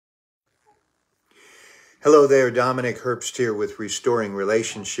Hello there, Dominic HERBST here with Restoring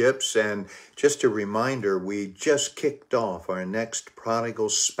Relationships. And just a reminder, we just kicked off our next Prodigal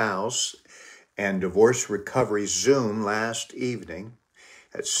Spouse and Divorce Recovery Zoom last evening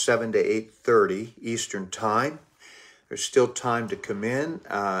at 7 to 8:30 Eastern Time. There's still time to come in,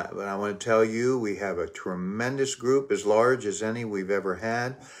 but I want to tell you we have a tremendous group, as large as any we've ever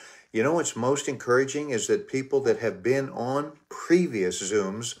had. You know what's most encouraging is that people that have been on previous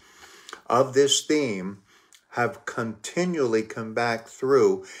Zooms of this theme have continually come back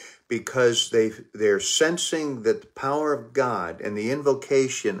through because they're sensing that the power of God and the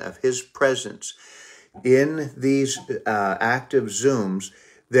invocation of His presence in these active Zooms,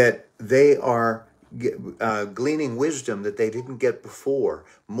 that they are gleaning wisdom that they didn't get before,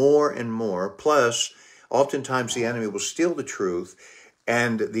 more and more. Plus, oftentimes the enemy will steal the truth,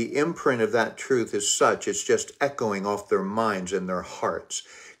 and the imprint of that truth is such, it's just echoing off their minds and their hearts,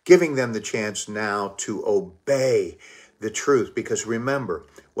 giving them the chance now to obey the truth. Because remember,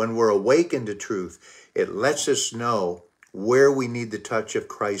 when we're awakened to truth, it lets us know where we need the touch of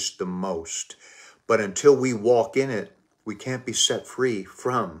Christ the most. But until we walk in it, we can't be set free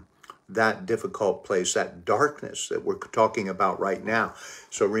from that difficult place, that darkness that we're talking about right now.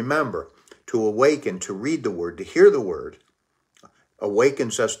 So remember, to awaken, to read the Word, to hear the Word,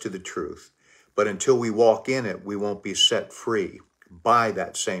 awakens us to the truth. But until we walk in it, we won't be set free by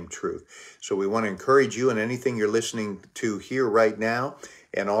that same truth. So we want to encourage you in anything you're listening to here right now,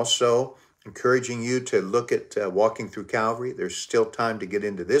 and also encouraging you to look at Walking Through Calvary. There's still time to get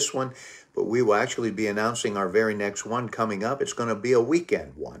into this one, but we will actually be announcing our very next one coming up. It's going to be a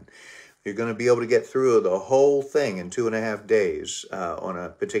weekend one. You're going to be able to get through the whole thing in 2.5 days on a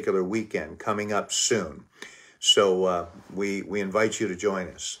particular weekend coming up soon. So we invite you to join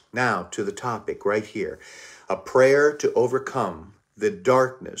us. Now to the topic right here. A prayer to overcome the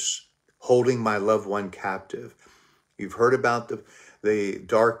darkness holding my loved one captive. You've heard about the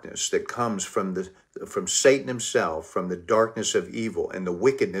darkness that comes from Satan himself, from the darkness of evil and the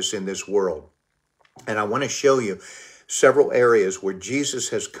wickedness in this world. And I want to show you several areas where Jesus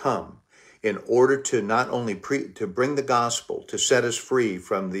has come in order to not only to bring the gospel, to set us free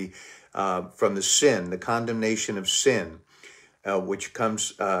from the sin, the condemnation of sin, which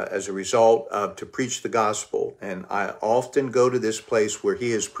comes as a result of to preach the gospel. And I often go to this place where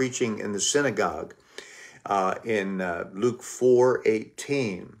he is preaching in the synagogue in Luke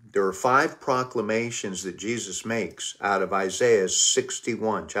 4:18. There are 5 proclamations that Jesus makes out of Isaiah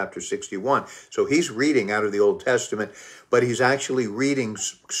 61, chapter 61. So he's reading out of the Old Testament, but he's actually reading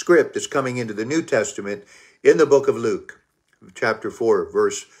script that's coming into the New Testament in the book of Luke, chapter 4,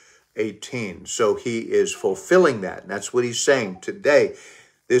 verse 18. So he is fulfilling that. And that's what he's saying. Today,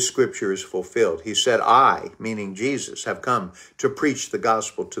 this scripture is fulfilled. He said, I, meaning Jesus, have come to preach the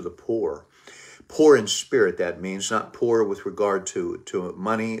gospel to the poor. Poor in spirit, that means, not poor with regard to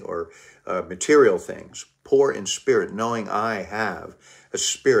money or material things. Poor in spirit, knowing I have a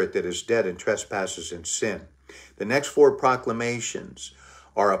spirit that is dead in trespasses and sin. The next 4 proclamations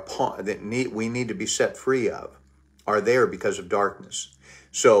are we need to be set free of, are there because of darkness.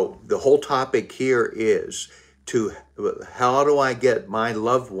 So the whole topic here is how do I get my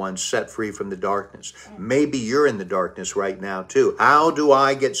loved ones set free from the darkness? Maybe you're in the darkness right now too. How do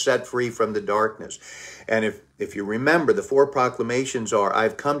I get set free from the darkness? And if you remember, the 4 proclamations are,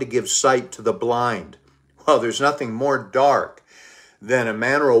 I've come to give sight to the blind. Well, there's nothing more dark than a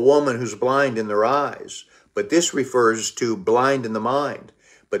man or a woman who's blind in their eyes. But this refers to blind in the mind.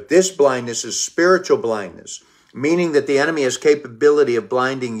 But this blindness is spiritual blindness, meaning that the enemy has capability of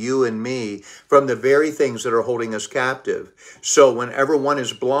blinding you and me from the very things that are holding us captive. So whenever one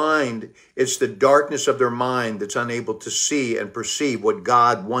is blind, it's the darkness of their mind that's unable to see and perceive what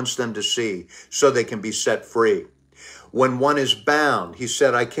God wants them to see so they can be set free. When one is bound, he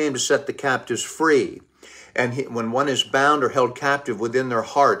said, I came to set the captives free. And when one is bound or held captive within their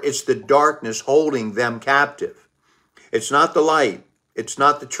heart, it's the darkness holding them captive. It's not the light. It's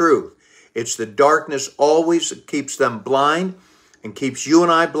not the truth. It's the darkness always that keeps them blind and keeps you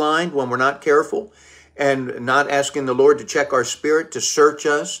and I blind when we're not careful and not asking the Lord to check our spirit, to search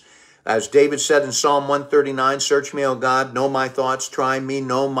us. As David said in Psalm 139, search me, O God, know my thoughts, try me,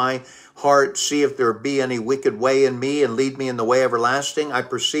 know my heart, see if there be any wicked way in me and lead me in the way everlasting. I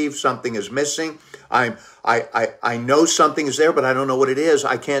perceive something is missing. I know something is there, but I don't know what it is.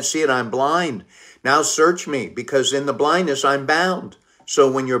 I can't see it. I'm blind. Now search me, because in the blindness I'm bound. So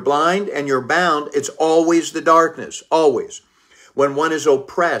when you're blind and you're bound, it's always the darkness, always. When one is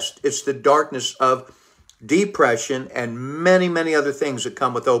oppressed, it's the darkness of depression and many, many other things that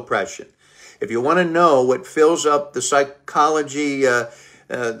come with oppression. If you want to know what fills up the psychology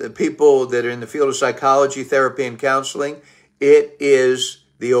the people that are in the field of psychology, therapy, and counseling, it is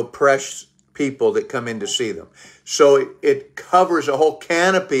the oppressed people that come in to see them. So it covers a whole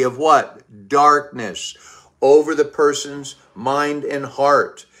canopy of what? Darkness over the person's mind and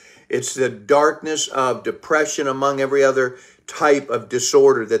heart. It's the darkness of depression among every other type of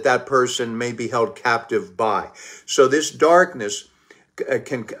disorder that person may be held captive by. So this darkness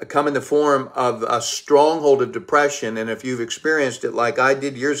can come in the form of a stronghold of depression. And if you've experienced it like I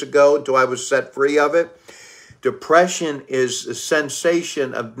did years ago until I was set free of it, depression is a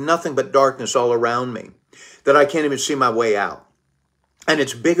sensation of nothing but darkness all around me, that I can't even see my way out. And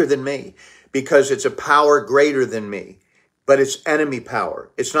it's bigger than me because it's a power greater than me, but it's enemy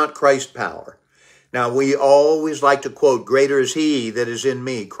power. It's not Christ power. Now, we always like to quote, greater is he that is in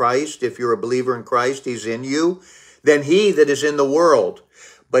me. Christ, if you're a believer in Christ, he's in you, than he that is in the world.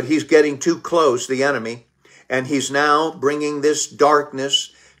 But he's getting too close, the enemy, and he's now bringing this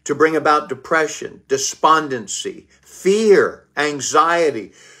darkness to bring about depression, despondency, fear,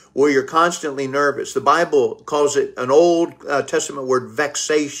 anxiety, where you're constantly nervous. The Bible calls it an Old Testament word,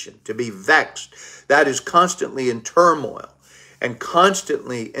 vexation, to be vexed. That is constantly in turmoil and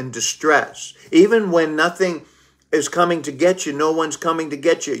constantly in distress. Even when nothing is coming to get you, no one's coming to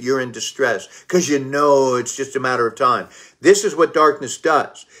get you, you're in distress because you know it's just a matter of time. This is what darkness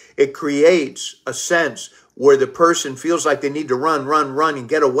does. It creates a sense where the person feels like they need to run, and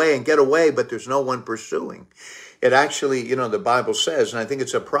get away, but there's no one pursuing. It actually, the Bible says, and I think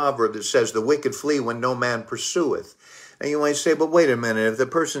it's a proverb that says, the wicked flee when no man pursueth. And you might say, but wait a minute, if the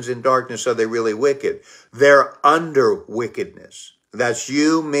person's in darkness, are they really wicked? They're under wickedness. That's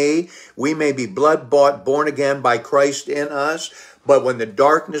you, me. We may be blood-bought, born again by Christ in us, but when the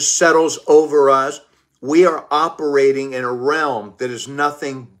darkness settles over us, we are operating in a realm that is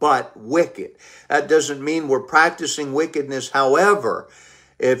nothing but wicked. That doesn't mean we're practicing wickedness. However,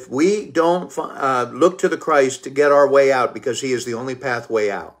 if we don't look to the Christ to get our way out, because he is the only pathway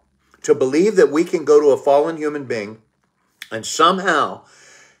out, to believe that we can go to a fallen human being and somehow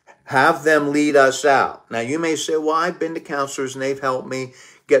have them lead us out. Now, you may say, well, I've been to counselors and they've helped me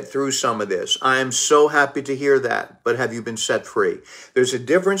get through some of this. I am so happy to hear that. But have you been set free? There's a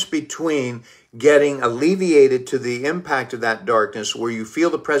difference between getting alleviated to the impact of that darkness, where you feel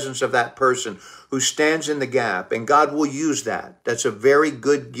the presence of that person who stands in the gap, and God will use that. That's a very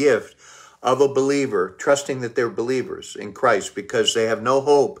good gift of a believer, trusting that they're believers in Christ, because they have no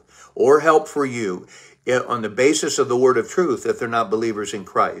hope or help for you on the basis of the word of truth if they're not believers in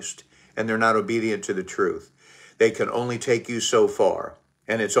Christ and they're not obedient to the truth. They can only take you so far.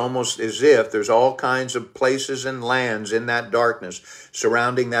 And it's almost as if there's all kinds of places and lands in that darkness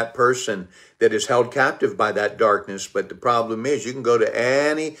surrounding that person that is held captive by that darkness. But the problem is, you can go to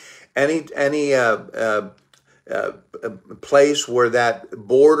any place where that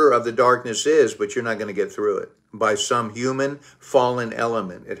border of the darkness is, but you're not going to get through it by some human fallen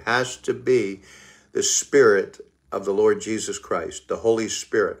element. It has to be the Spirit of the Lord Jesus Christ, the Holy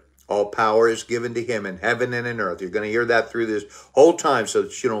Spirit. All power is given to him in heaven and in earth. You're going to hear that through this whole time so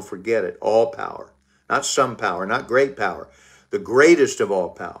that you don't forget it. All power, not some power, not great power, the greatest of all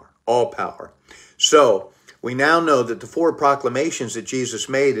power, all power. So we now know that the four proclamations that Jesus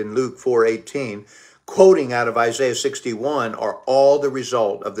made in Luke 4:18, quoting out of Isaiah 61, are all the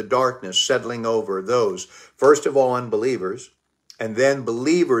result of the darkness settling over those, first of all, unbelievers, and then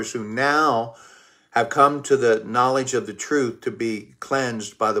believers who now have come to the knowledge of the truth to be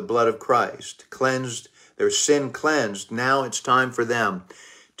cleansed by the blood of Christ, cleansed, their sin cleansed. Now it's time for them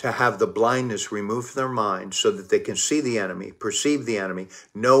to have the blindness removed from their mind so that they can see the enemy, perceive the enemy,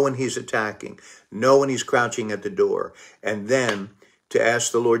 know when he's attacking, know when he's crouching at the door, and then to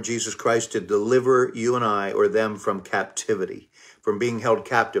ask the Lord Jesus Christ to deliver you and I or them from captivity, from being held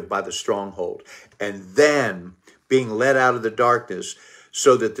captive by the stronghold, and then being led out of the darkness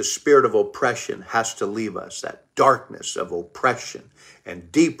so that the spirit of oppression has to leave us, that darkness of oppression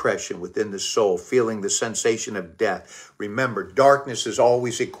and depression within the soul, feeling the sensation of death. Remember, darkness is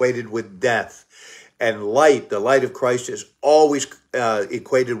always equated with death, and light, the light of Christ, is always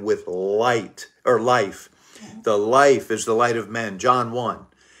equated with light or life. The life is the light of men, John 1.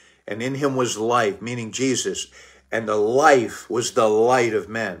 And in him was life, meaning Jesus, and the life was the light of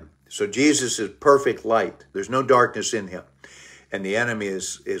men. So Jesus is perfect light. There's no darkness in him. And the enemy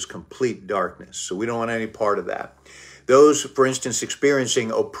is complete darkness. So we don't want any part of that. Those, for instance, experiencing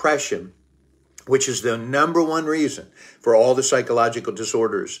oppression, which is the number one reason for all the psychological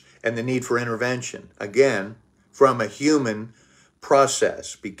disorders and the need for intervention, again, from a human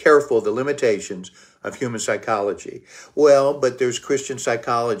process. Be careful of the limitations of human psychology. Well, but there's Christian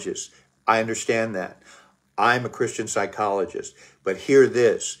psychologists. I understand that. I'm a Christian psychologist, but hear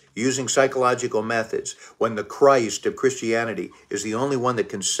this, using psychological methods, when the Christ of Christianity is the only one that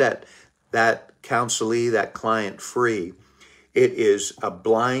can set that counselee, that client free, it is a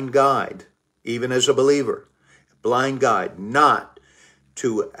blind guide, even as a believer, blind guide, not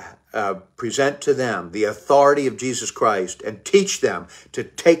to present to them the authority of Jesus Christ and teach them to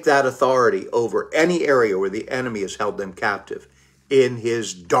take that authority over any area where the enemy has held them captive in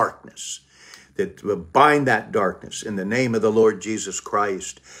his darkness. That will bind that darkness in the name of the Lord Jesus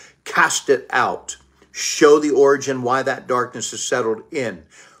Christ. Cast it out. Show the origin why that darkness is settled in.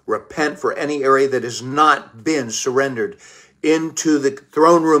 Repent for any area that has not been surrendered into the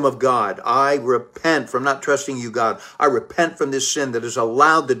throne room of God. I repent from not trusting you, God. I repent from this sin that has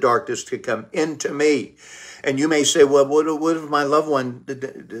allowed the darkness to come into me. And you may say, well, what if my loved one,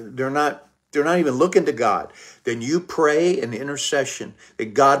 they're not even looking to God? Then you pray in intercession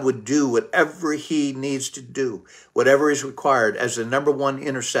that God would do whatever he needs to do, whatever is required as the number one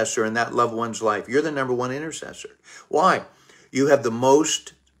intercessor in that loved one's life. You're the number one intercessor. Why? You have the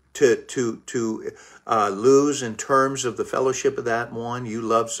most to lose in terms of the fellowship of that one you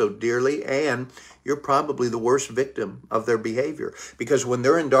love so dearly, and you're probably the worst victim of their behavior, because when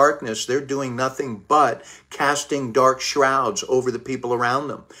they're in darkness, they're doing nothing but casting dark shrouds over the people around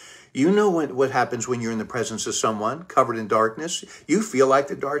them. You know what happens when you're in the presence of someone covered in darkness. You feel like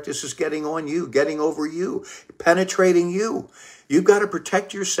the darkness is getting on you, getting over you, penetrating you. You've got to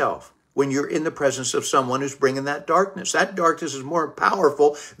protect yourself when you're in the presence of someone who's bringing that darkness. That darkness is more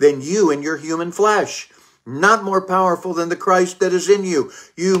powerful than you and your human flesh, not more powerful than the Christ that is in you.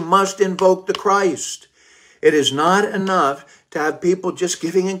 You must invoke the Christ. It is not enough to have people just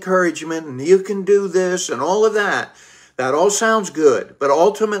giving encouragement and you can do this and all of that. That all sounds good, but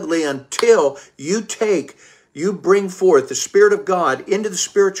ultimately until you bring forth the Spirit of God into the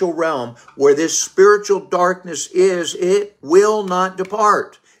spiritual realm where this spiritual darkness is, it will not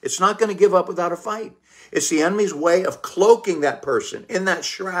depart. It's not going to give up without a fight. It's the enemy's way of cloaking that person in that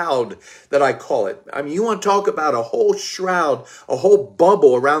shroud that I call it. I mean, you want to talk about a whole shroud, a whole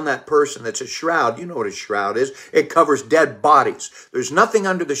bubble around that person that's a shroud. You know what a shroud is. It covers dead bodies. There's nothing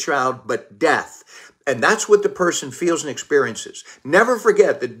under the shroud but death. And that's what the person feels and experiences. Never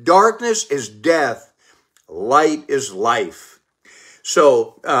forget that darkness is death. Light is life.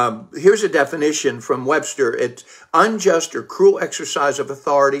 So here's a definition from Webster. It's unjust or cruel exercise of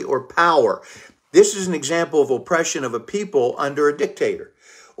authority or power. This is an example of oppression of a people under a dictator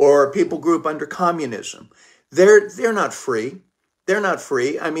or a people group under communism. They're not free. They're not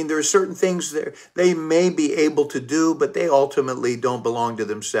free. I mean, there are certain things they may be able to do, but they ultimately don't belong to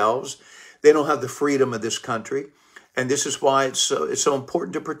themselves. They don't have the freedom of this country. And this is why it's so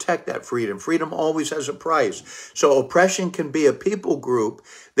important to protect that freedom. Freedom always has a price. So oppression can be a people group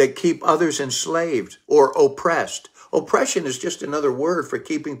that keep others enslaved or oppressed. Oppression is just another word for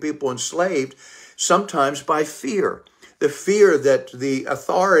keeping people enslaved, sometimes by fear. The fear that the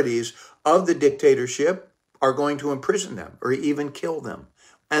authorities of the dictatorship are going to imprison them or even kill them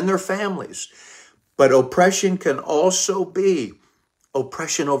and their families. But oppression can also be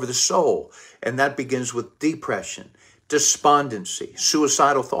oppression over the soul, and that begins with depression, despondency,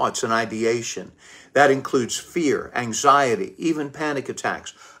 suicidal thoughts, and ideation. That includes fear, anxiety, even panic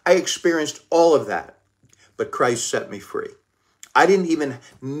attacks. I experienced all of that, but Christ set me free. I didn't even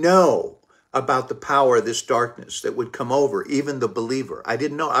know about the power of this darkness that would come over even the believer. I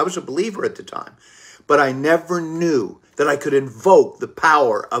didn't know. I was a believer at the time, but I never knew that I could invoke the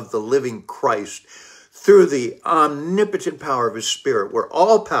power of the living Christ through the omnipotent power of his Spirit, where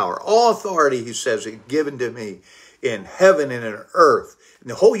all power, all authority, he says, is given to me in heaven and in earth, in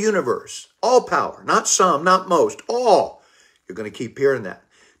the whole universe. All power, not some, not most, all. You're going to keep hearing that.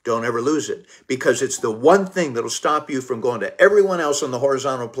 Don't ever lose it, because it's the one thing that'll stop you from going to everyone else on the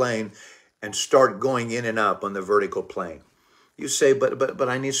horizontal plane and start going in and up on the vertical plane. You say, but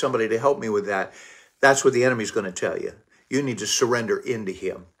I need somebody to help me with that. That's what the enemy's going to tell you. You need to surrender into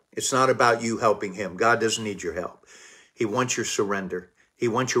him. It's not about you helping him. God doesn't need your help. He wants your surrender. He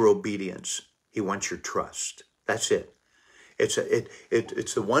wants your obedience. He wants your trust. That's it.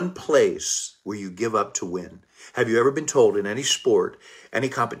 It's the one place where you give up to win. Have you ever been told in any sport, any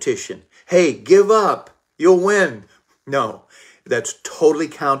competition, hey, give up, you'll win? No, that's totally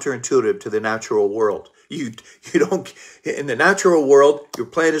counterintuitive to the natural world. You don't, in the natural world, you're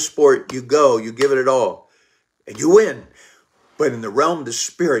playing a sport, you go, you give it all, and you win. But in the realm of the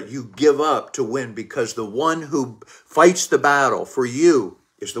Spirit, you give up to win, because the one who fights the battle for you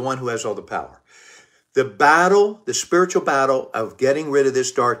is the one who has all the power. The battle, the spiritual battle of getting rid of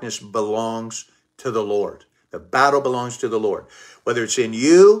this darkness belongs to the Lord. The battle belongs to the Lord, whether it's in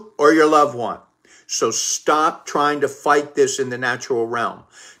you or your loved one. So stop trying to fight this in the natural realm.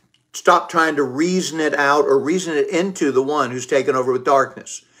 Stop trying to reason it out or reason it into the one who's taken over with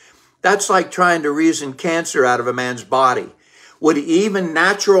darkness. That's like trying to reason cancer out of a man's body. Would even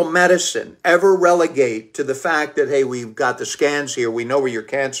natural medicine ever relegate to the fact that, hey, we've got the scans here, we know where your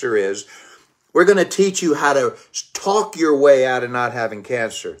cancer is, we're going to teach you how to talk your way out of not having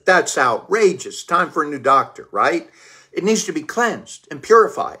cancer? That's outrageous. Time for a new doctor, right? It needs to be cleansed and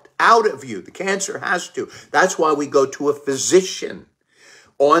purified out of you. The cancer has to. That's why we go to a physician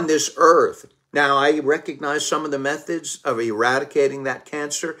on this earth. Now, I recognize some of the methods of eradicating that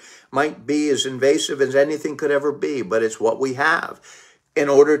cancer might be as invasive as anything could ever be, but it's what we have in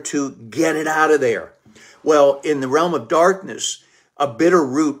order to get it out of there. Well, in the realm of darkness, a bitter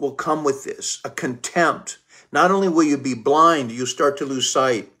root will come with this, a contempt. Not only will you be blind, you start to lose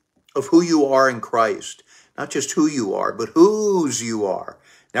sight of who you are in Christ. Not just who you are, but whose you are.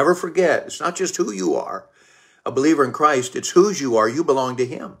 Never forget, it's not just who you are. A believer in Christ, it's whose you are. You belong to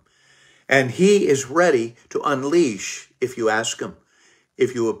him. And he is ready to unleash if you ask him,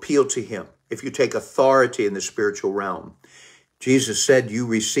 if you appeal to him, if you take authority in the spiritual realm. Jesus said, you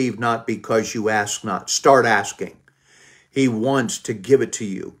receive not because you ask not. Start asking. He wants to give it to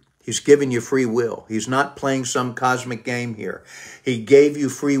you. He's given you free will. He's not playing some cosmic game here. He gave you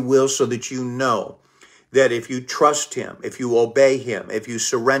free will so that you know that if you trust him, if you obey him, if you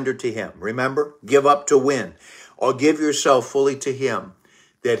surrender to him, remember, give up to win, or give yourself fully to him,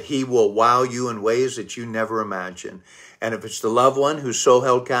 that he will wow you in ways that you never imagine. And if it's the loved one who's so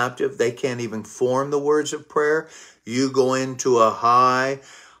held captive, they can't even form the words of prayer, you go into a high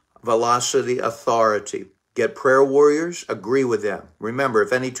velocity authority. Get prayer warriors, agree with them. Remember,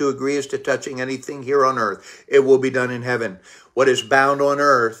 if any two agree as to touching anything here on earth, it will be done in heaven. What is bound on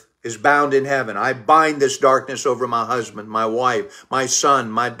earth is bound in heaven. I bind this darkness over my husband, my wife, my son,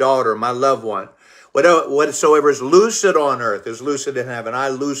 my daughter, my loved one. Whatsoever is loosed on earth is loosed in heaven. I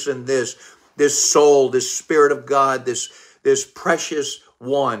loosen this soul, this Spirit of God, this precious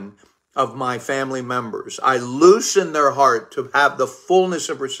one of my family members. I loosen their heart to have the fullness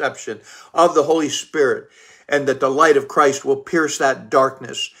of reception of the Holy Spirit, and that the light of Christ will pierce that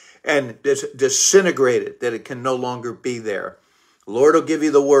darkness and disintegrate it, that it can no longer be there. The Lord will give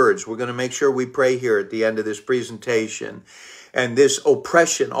you the words. We're going to make sure we pray here at the end of this presentation. And this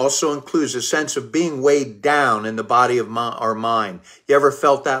oppression also includes a sense of being weighed down in the body of our mind. You ever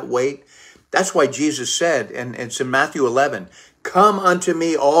felt that weight? That's why Jesus said, and it's in Matthew 11, come unto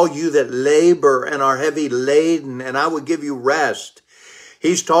me, all you that labor and are heavy laden, and I will give you rest.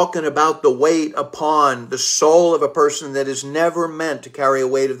 He's talking about the weight upon the soul of a person that is never meant to carry a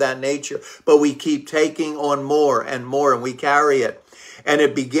weight of that nature. But we keep taking on more, and we carry it. And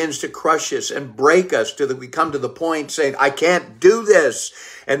it begins to crush us and break us till we come to the point saying, I can't do this.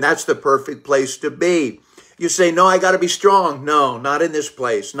 And that's the perfect place to be. You say, no, I got to be strong. No, not in this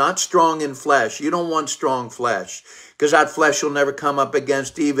place. Not strong in flesh. You don't want strong flesh, because that flesh will never come up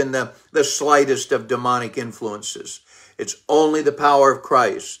against even the slightest of demonic influences. It's only the power of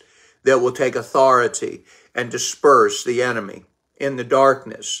Christ that will take authority and disperse the enemy in the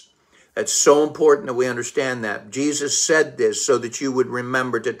darkness. It's so important that we understand that. Jesus said this so that you would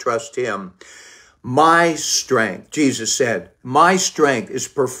remember to trust him. My strength, Jesus said, my strength is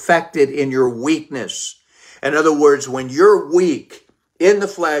perfected in your weakness. In other words, when you're weak in the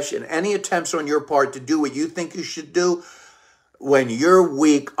flesh and any attempts on your part to do what you think you should do, when you're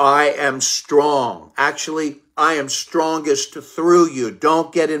weak, I am strong. Actually, I am strongest through you.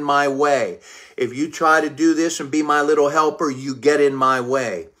 Don't get in my way. If you try to do this and be my little helper, you get in my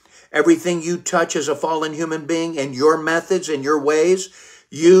way. Everything you touch as a fallen human being and your methods and your ways,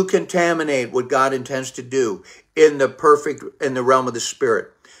 you contaminate what God intends to do in the realm of the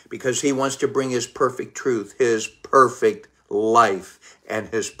Spirit, because he wants to bring his perfect truth, his perfect life, and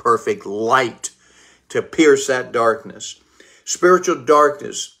his perfect light to pierce that darkness. Spiritual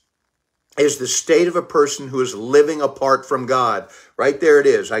darkness is the state of a person who is living apart from God. Right there it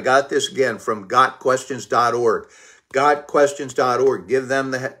is. I got this again from gotquestions.org. GotQuestions.org. Give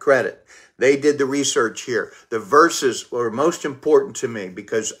them the credit. They did the research here. The verses were most important to me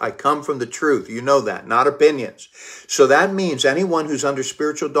because I come from the truth. You know that, not opinions. So that means anyone who's under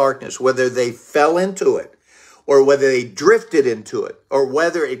spiritual darkness, whether they fell into it or whether they drifted into it or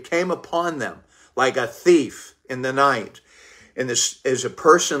whether it came upon them like a thief in the night, and this is a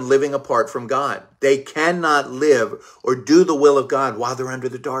person living apart from God. They cannot live or do the will of God while they're under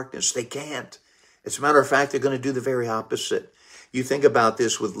the darkness. They can't. As a matter of fact, they're going to do the very opposite. You think about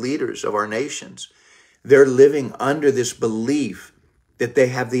this with leaders of our nations. They're living under this belief that they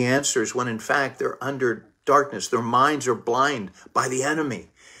have the answers when in fact they're under darkness. Their minds are blind by the enemy.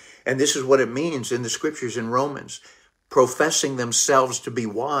 And this is what it means in the scriptures in Romans. Professing themselves to be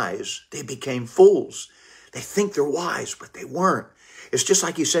wise, they became fools. They think they're wise, but they weren't. It's just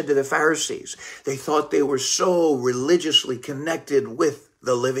like he said to the Pharisees. They thought they were so religiously connected with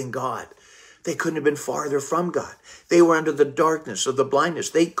the living God. They couldn't have been farther from God. They were under the darkness of the blindness.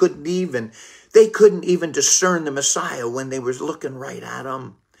 They couldn't even discern the Messiah when they were looking right at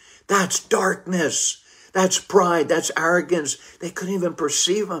him. That's darkness. That's pride. That's arrogance. They couldn't even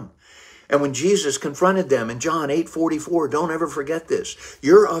perceive him. And when Jesus confronted them in John 8:44, don't ever forget this.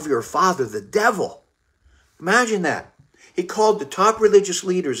 You're of your father, the devil. Imagine that. He called the top religious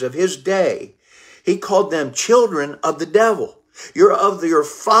leaders of his day, he called them children of the devil. You're of your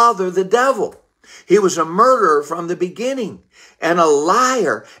father, the devil. He was a murderer from the beginning and a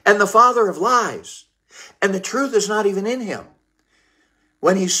liar and the father of lies. And the truth is not even in him.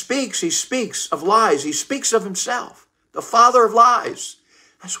 When he speaks of lies. He speaks of himself, the father of lies.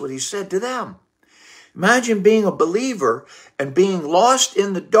 That's what he said to them. Imagine being a believer and being lost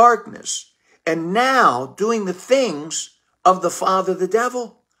in the darkness and now doing the things of the father, the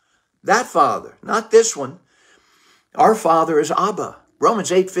devil. That father, not this one. Our father is Abba.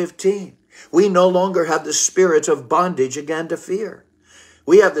 Romans 8:15. We no longer have the spirit of bondage again to fear.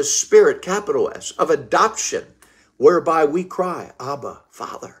 We have the spirit, capital S, of adoption, whereby we cry, Abba,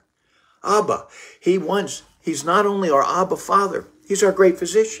 Father. Abba. He's not only our Abba Father, he's our great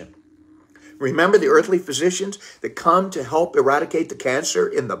physician. Remember the earthly physicians that come to help eradicate the cancer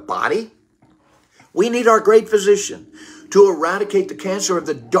in the body? We need our great physician to eradicate the cancer of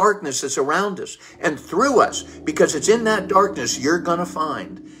the darkness that's around us and through us, because it's in that darkness you're going to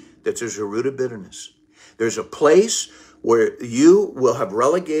find that there's a root of bitterness. There's a place where you will have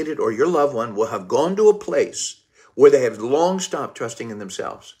relegated, or your loved one will have gone to a place where they have long stopped trusting in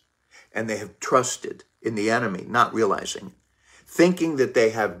themselves, and they have trusted in the enemy, not realizing, thinking that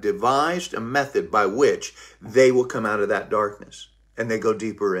they have devised a method by which they will come out of that darkness, and they go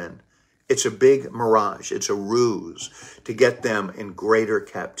deeper in. It's a big mirage. It's a ruse to get them in greater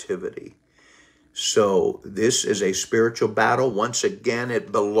captivity. So this is a spiritual battle. Once again,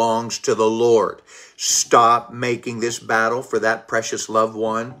 it belongs to the Lord. Stop making this battle for that precious loved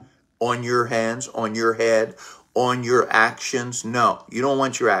one on your hands, on your head, on your actions. No, you don't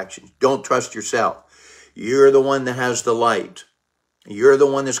want your actions. Don't trust yourself. You're the one that has the light. You're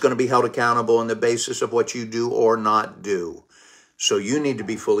the one that's going to be held accountable on the basis of what you do or not do. So you need to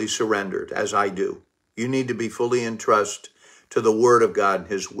be fully surrendered, as I do. You need to be fully in trust to the word of God and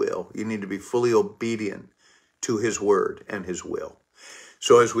his will. You need to be fully obedient to his word and his will.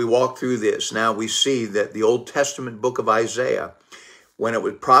 So as we walk through this, now we see that the Old Testament book of Isaiah, when it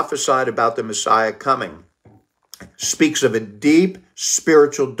was prophesied about the Messiah coming, speaks of a deep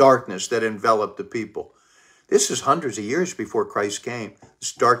spiritual darkness that enveloped the people. This is hundreds of years before Christ came.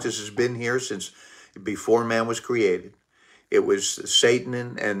 This darkness has been here since before man was created. It was Satan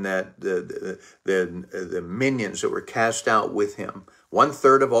and the minions that were cast out with him.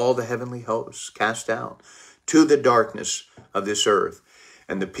 1/3 of all the heavenly hosts cast out to the darkness of this earth.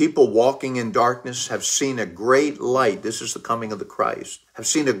 And the people walking in darkness have seen a great light. This is the coming of the Christ. Have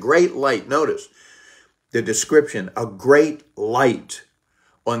seen a great light. Notice the description, a great light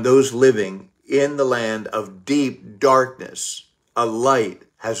on those living in the land of deep darkness. A light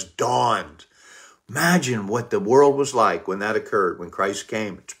has dawned. Imagine what the world was like when that occurred, when Christ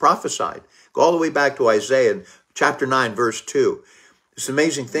came. It's prophesied. Go all the way back to Isaiah in chapter 9, verse 2. It's an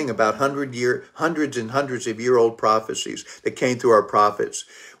amazing thing about hundreds and hundreds of year-old prophecies that came through our prophets,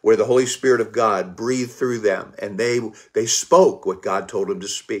 where the Holy Spirit of God breathed through them, and they spoke what God told them to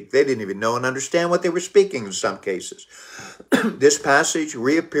speak. They didn't even know and understand what they were speaking in some cases. This passage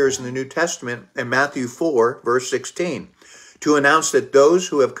reappears in the New Testament in Matthew 4, verse 16. To announce that those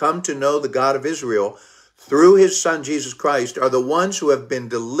who have come to know the God of Israel through his Son, Jesus Christ, are the ones who have been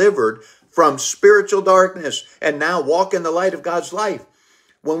delivered from spiritual darkness and now walk in the light of God's life.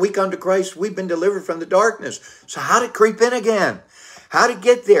 When we come to Christ, we've been delivered from the darkness. So how to creep in again? How to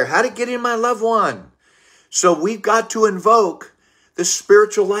get there? How to get in my loved one? So we've got to invoke the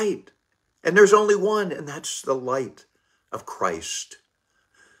spiritual light. And there's only one, and that's the light of Christ,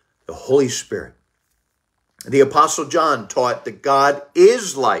 the Holy Spirit. The Apostle John taught that God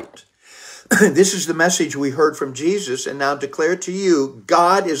is light. This is the message we heard from Jesus and now declare to you,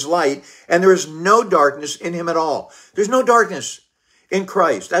 God is light, and there is no darkness in him at all. There's no darkness in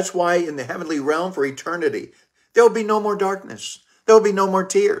Christ. That's why in the heavenly realm for eternity, there will be no more darkness. There will be no more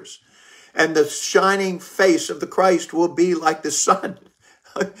tears. And the shining face of the Christ will be like the sun.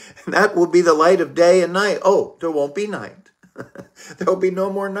 And that will be the light of day and night. Oh, there won't be night. There will be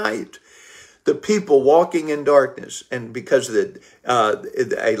no more night. the people walking in darkness, and because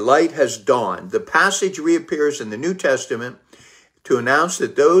a light has dawned. The passage reappears in the New Testament to announce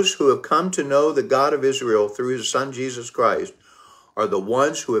that those who have come to know the God of Israel through his Son Jesus Christ are the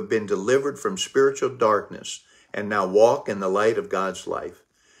ones who have been delivered from spiritual darkness and now walk in the light of God's life.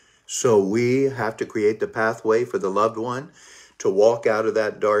 So we have to create the pathway for the loved one to walk out of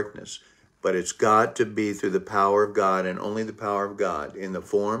that darkness. But it's got to be through the power of God, and only the power of God, in the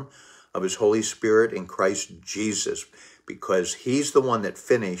form of his Holy Spirit in Christ Jesus, because he's the one that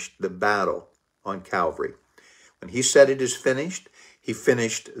finished the battle on Calvary. When he said it is finished, he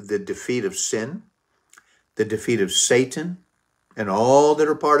finished the defeat of sin, the defeat of Satan, and all that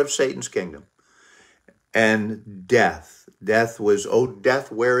are part of Satan's kingdom, and death. Death was, "O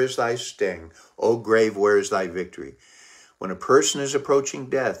death, where is thy sting? O grave, where is thy victory?" When a person is approaching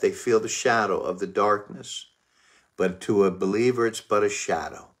death, they feel the shadow of the darkness. But to a believer, it's but a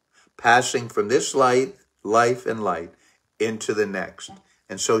shadow, passing from this life and light into the next.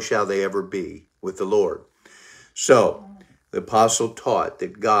 And so shall they ever be with the Lord. So the apostle taught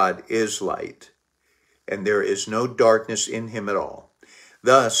that God is light, and there is no darkness in him at all.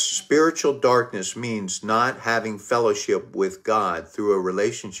 Thus, spiritual darkness means not having fellowship with God through a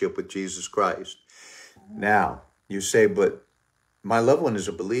relationship with Jesus Christ. Now, you say, but my loved one is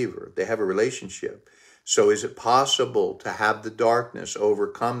a believer. They have a relationship. So is it possible to have the darkness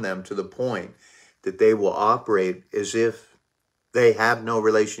overcome them to the point that they will operate as if they have no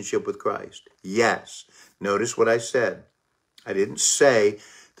relationship with Christ? Yes. Notice what I said. I didn't say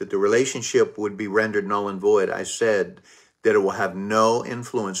that the relationship would be rendered null and void. I said that it will have no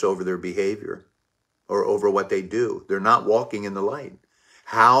influence over their behavior or over what they do. They're not walking in the light.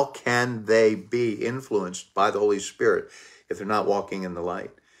 How can they be influenced by the Holy Spirit if they're not walking in the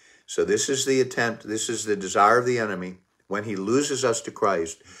light? So this is the attempt, this is the desire of the enemy when he loses us to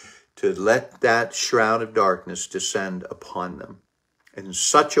Christ, to let that shroud of darkness descend upon them in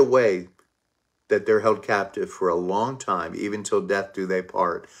such a way that they're held captive for a long time, even till death do they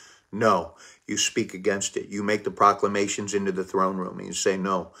part. No, you speak against it. You make the proclamations into the throne room and you say,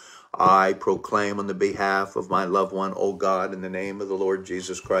 no, I proclaim on the behalf of my loved one, O God, in the name of the Lord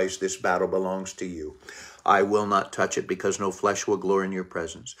Jesus Christ, this battle belongs to you. I will not touch it because no flesh will glory in your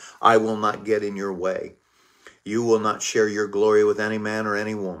presence. I will not get in your way. You will not share your glory with any man or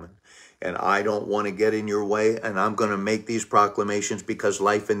any woman. And I don't want to get in your way, and I'm going to make these proclamations because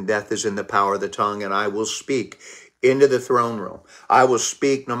life and death is in the power of the tongue, and I will speak into the throne room. I will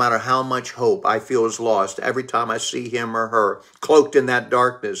speak no matter how much hope I feel is lost. Every time I see him or her cloaked in that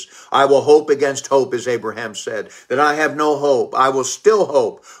darkness, I will hope against hope, as Abraham said, that I have no hope. I will still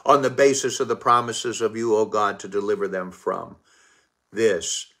hope on the basis of the promises of you, O God, to deliver them from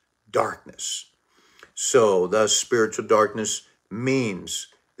this darkness. So thus spiritual darkness means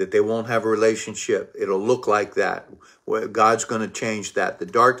that they won't have a relationship. It'll look like that. God's going to change that. The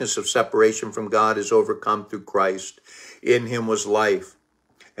darkness of separation from God is overcome through Christ. In him was life,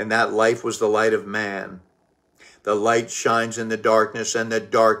 and that life was the light of man. The light shines in the darkness, and the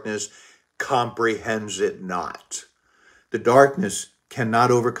darkness comprehends it not. The darkness cannot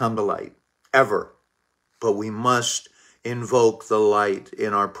overcome the light, ever. But we must invoke the light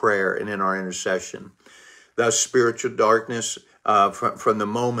in our prayer and in our intercession. Thus, spiritual darkness, from the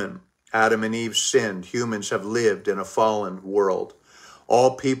moment Adam and Eve sinned, humans have lived in a fallen world.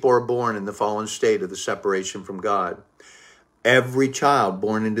 All people are born in the fallen state of the separation from God. Every child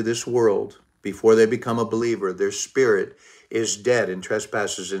born into this world, before they become a believer, their spirit is dead in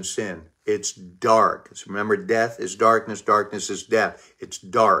trespasses and sin. It's dark. So remember, death is darkness, darkness is death. It's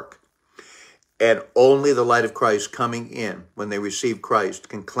dark. And only the light of Christ coming in when they receive Christ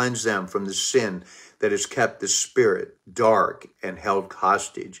can cleanse them from the sin that has kept the spirit dark and held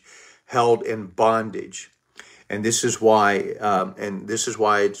hostage, held in bondage. And this is why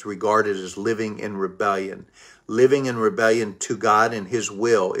it's regarded as living in rebellion. Living in rebellion to God and his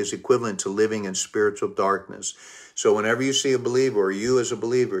will is equivalent to living in spiritual darkness. So whenever you see a believer, or you as a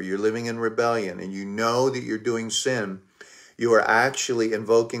believer, you're living in rebellion and you know that you're doing sin, you are actually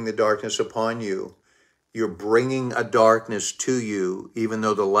invoking the darkness upon you. You're bringing a darkness to you, even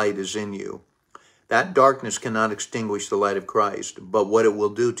though the light is in you. That darkness cannot extinguish the light of Christ, but what it will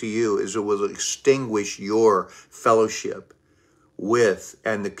do to you is it will extinguish your fellowship with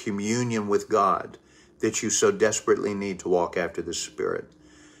and the communion with God that you so desperately need to walk after the Spirit.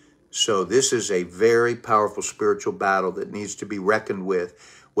 So this is a very powerful spiritual battle that needs to be reckoned with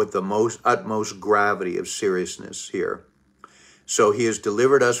the utmost gravity of seriousness here. So he has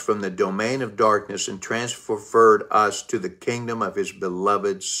delivered us from the domain of darkness and transferred us to the kingdom of his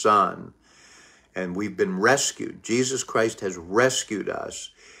beloved Son. And we've been rescued. Jesus Christ has rescued us,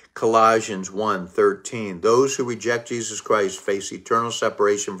 Colossians 1:13. Those who reject Jesus Christ face eternal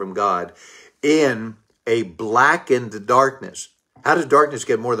separation from God in a blackened darkness. How does darkness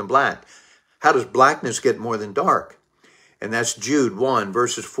get more than black? How does blackness get more than dark? And that's Jude 1,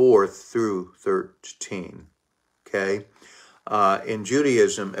 verses 4 through 13. Okay? In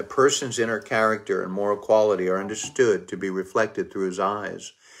Judaism, a person's inner character and moral quality are understood to be reflected through his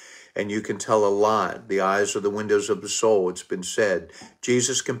eyes. And you can tell a lot. The eyes are the windows of the soul, it's been said.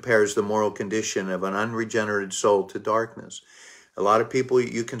 Jesus compares the moral condition of an unregenerated soul to darkness. A lot of people,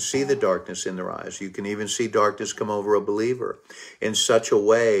 you can see the darkness in their eyes. You can even see darkness come over a believer in such a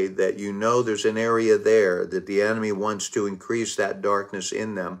way that you know there's an area there that the enemy wants to increase that darkness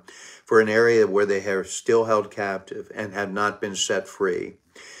in them for an area where they are still held captive and have not been set free.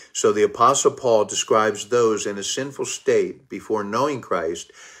 So the Apostle Paul describes those in a sinful state before knowing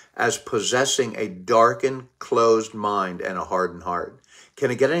Christ as possessing a darkened, closed mind and a hardened heart. Can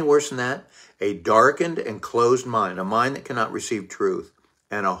it get any worse than that? A darkened and closed mind, a mind that cannot receive truth,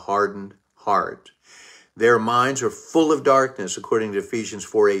 and a hardened heart. Their minds are full of darkness, according to Ephesians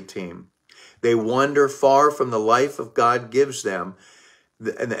 4:18. They wander far from the life of God gives them,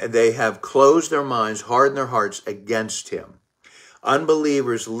 and they have closed their minds, hardened their hearts against him.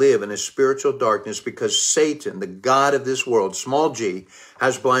 Unbelievers live in a spiritual darkness because Satan, the god of this world, small g,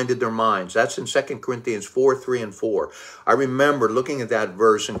 has blinded their minds. That's in 2 Corinthians 4:3 and 4. I remember looking at that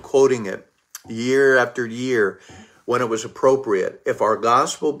verse and quoting it year after year when it was appropriate. If our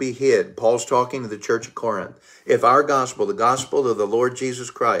gospel be hid, Paul's talking to the church of Corinth, if our gospel, the gospel of the Lord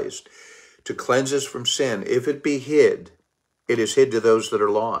Jesus Christ, to cleanse us from sin, if it be hid, it is hid to those that are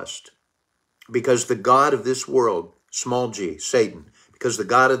lost. Because the god of this world, small g, Satan, because the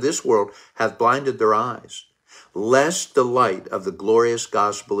god of this world hath blinded their eyes, lest the light of the glorious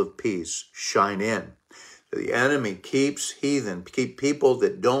gospel of peace shine in. The enemy keeps people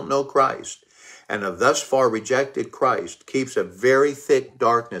that don't know Christ and have thus far rejected Christ, keeps a very thick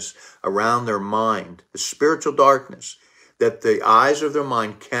darkness around their mind, the spiritual darkness, that the eyes of their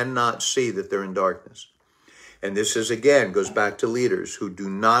mind cannot see that they're in darkness. And this is, again, goes back to leaders who do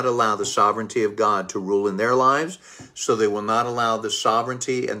not allow the sovereignty of God to rule in their lives, so they will not allow the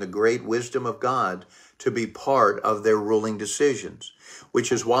sovereignty and the great wisdom of God to be part of their ruling decisions.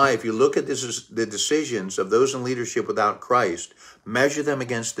 Which is why, if you look at the decisions of those in leadership without Christ, measure them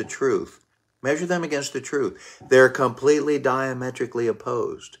against the truth. Measure them against the truth. They're completely diametrically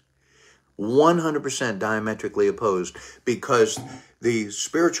opposed. 100% diametrically opposed, because the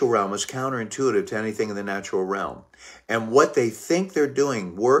spiritual realm is counterintuitive to anything in the natural realm. And what they think they're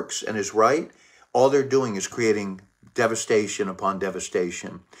doing works and is right, all they're doing is creating devastation upon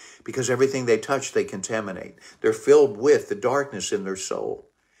devastation, because everything they touch, they contaminate. They're filled with the darkness in their soul.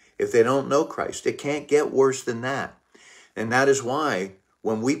 If they don't know Christ, it can't get worse than that. And that is why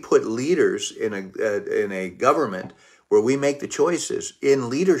when we put leaders in a government where we make the choices in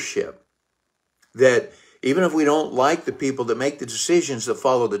leadership, that even if we don't like the people that make the decisions that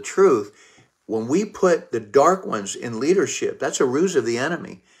follow the truth, when we put the dark ones in leadership, that's a ruse of the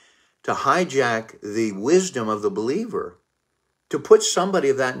enemy to hijack the wisdom of the believer, to put somebody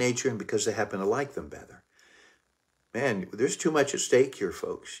of that nature in because they happen to like them better. Man, there's too much at stake here,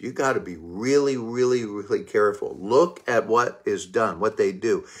 folks. You got to be really, really, really careful. Look at what is done, what they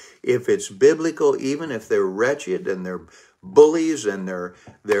do. If it's biblical, even if they're wretched and they're bullies and they're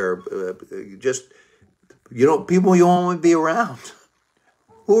just, people you don't want to be around.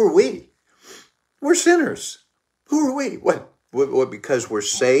 Who are we? We're sinners. Who are we? What, because we're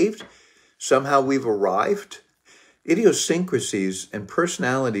saved? Somehow we've arrived? Idiosyncrasies and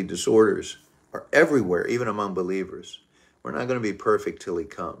personality disorders are everywhere, even among believers. We're not going to be perfect till he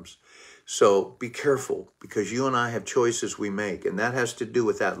comes. So be careful, because you and I have choices we make, and that has to do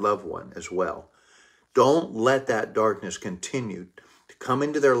with that loved one as well. Don't let that darkness continue to come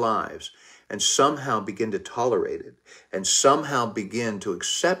into their lives and somehow begin to tolerate it and somehow begin to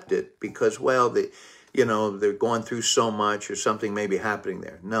accept it because, well, they're going through so much or something may be happening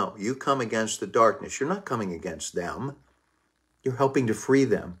there. No, you come against the darkness. You're not coming against them. You're helping to free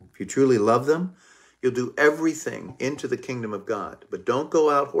them. If you truly love them, you'll do everything into the kingdom of God. But don't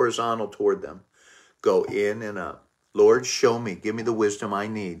go out horizontal toward them. Go in and up. Lord, show me, give me the wisdom I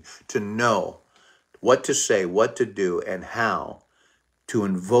need to know what to say, what to do, and how to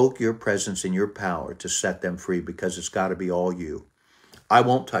invoke your presence and your power to set them free, because it's got to be all you. I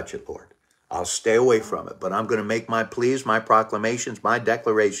won't touch it, Lord. I'll stay away from it, but I'm going to make my pleas, my proclamations, my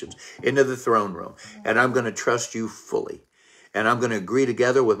declarations into the throne room, and I'm going to trust you fully. And I'm going to agree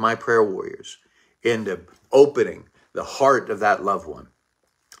together with my prayer warriors into opening the heart of that loved one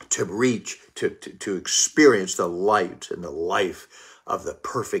to reach, to experience the light and the life of the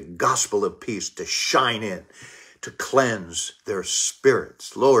perfect gospel of peace to shine in, to cleanse their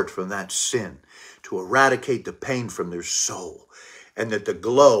spirits, Lord, from that sin, to eradicate the pain from their soul, and that the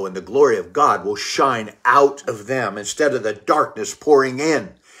glow and the glory of God will shine out of them instead of the darkness pouring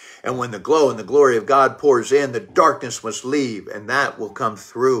in. And when the glow and the glory of God pours in, the darkness must leave, and that will come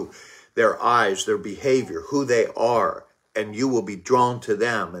through their eyes, their behavior, who they are, and you will be drawn to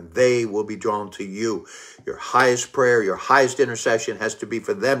them, and they will be drawn to you. Your highest prayer, your highest intercession has to be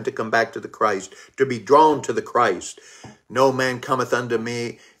for them to come back to the Christ, to be drawn to the Christ. No man cometh unto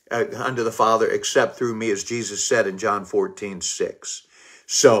me, unto the Father, except through me, as Jesus said in John 14:6.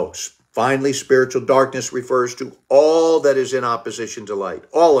 So, finally, spiritual darkness refers to all that is in opposition to light,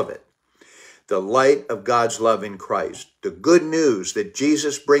 all of it. The light of God's love in Christ. The good news that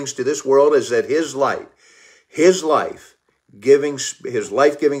Jesus brings to this world is that his light, his life-giving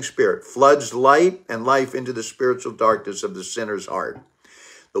spirit floods light and life into the spiritual darkness of the sinner's heart.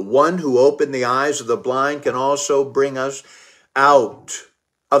 The one who opened the eyes of the blind can also bring us out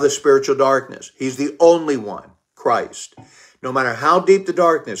of the spiritual darkness. He's the only one, Christ. No matter how deep the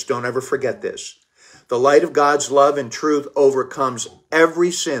darkness, don't ever forget this. The light of God's love and truth overcomes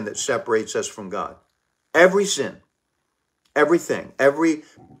every sin that separates us from God. Every sin, everything, every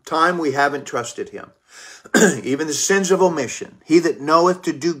time we haven't trusted him. Even the sins of omission. He that knoweth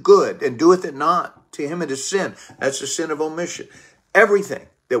to do good and doeth it not, to him it is sin. That's the sin of omission. Everything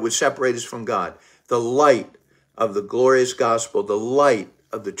that would separate us from God. The light of the glorious gospel, the light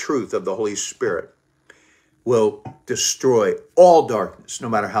of the truth of the Holy Spirit will destroy all darkness, no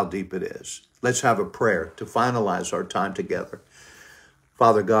matter how deep it is. Let's have a prayer to finalize our time together.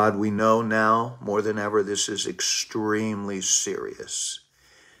 Father God, we know now more than ever this is extremely serious.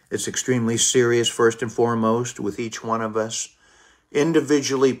 It's extremely serious, first and foremost, with each one of us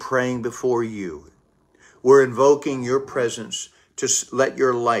individually praying before you. We're invoking your presence to let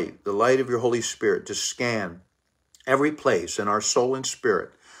your light, the light of your Holy Spirit, to scan every place in our soul and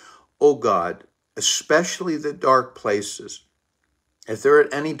spirit. Oh God, especially the dark places. If there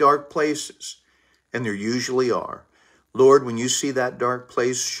are any dark places, and there usually are, Lord, when you see that dark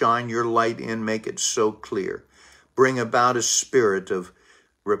place, shine your light in, make it so clear. Bring about a spirit of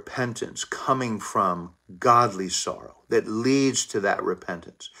repentance coming from godly sorrow that leads to that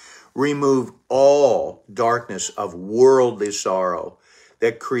repentance. Remove all darkness of worldly sorrow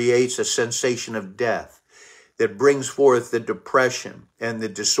that creates a sensation of death, that brings forth the depression and the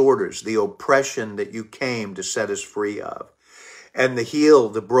disorders, the oppression that you came to set us free of, and to heal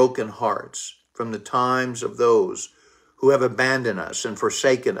the broken hearts from the times of those who have abandoned us and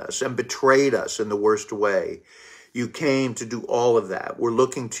forsaken us and betrayed us in the worst way. You came to do all of that. We're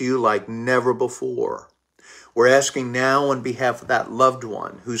looking to you like never before. We're asking now on behalf of that loved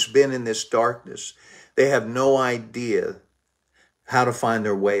one who's been in this darkness. They have no idea how to find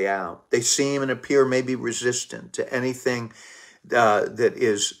their way out. They seem and appear maybe resistant to anything that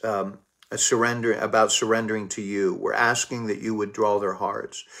is surrendering to you. We're asking that you would draw their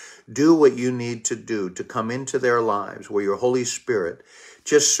hearts. Do what you need to do to come into their lives where your Holy Spirit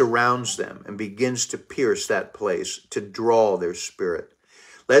just surrounds them and begins to pierce that place, to draw their spirit.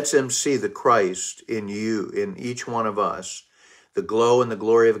 Let them see the Christ in you, in each one of us, the glow and the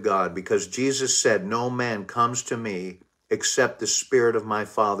glory of God, because Jesus said, no man comes to me except the Spirit of my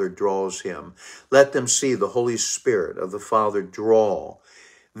Father draws him. Let them see the Holy Spirit of the Father draw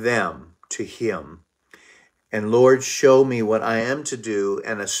them to him. And Lord, show me what I am to do,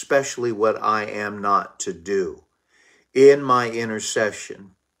 and especially what I am not to do. In my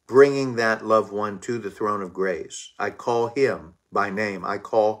intercession, bringing that loved one to the throne of grace. I call him by name. I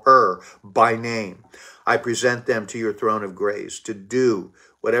call her by name. I present them to your throne of grace to do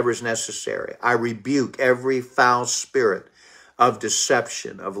whatever is necessary. I rebuke every foul spirit of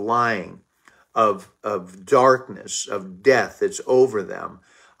deception, of lying, of darkness, of death that's over them.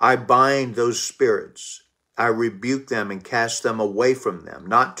 I bind those spirits. I rebuke them and cast them away from them,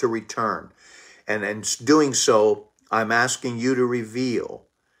 not to return. And in doing so, I'm asking you to reveal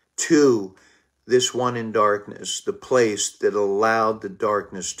to this one in darkness the place that allowed the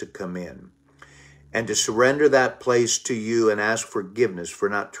darkness to come in, and to surrender that place to you and ask forgiveness for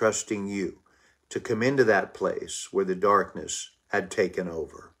not trusting you to come into that place where the darkness had taken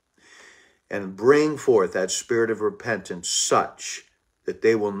over, and bring forth that spirit of repentance such that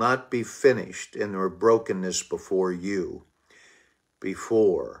they will not be finished in their brokenness before you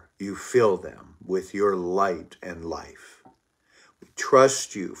fill them with your light and life. We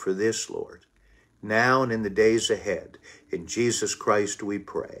trust you for this, Lord, now and in the days ahead. In Jesus Christ we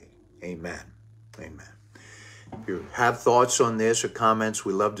pray. Amen. Amen. If you have thoughts on this or comments,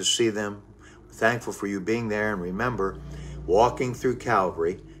 we love to see them. We're thankful for you being there. And remember, Walking Through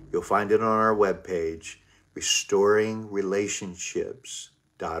Calvary. You'll find it on our webpage,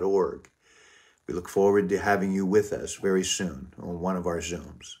 restoringrelationships.org. We look forward to having you with us very soon on one of our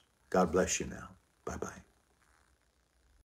Zooms. God bless you now. Bye-bye.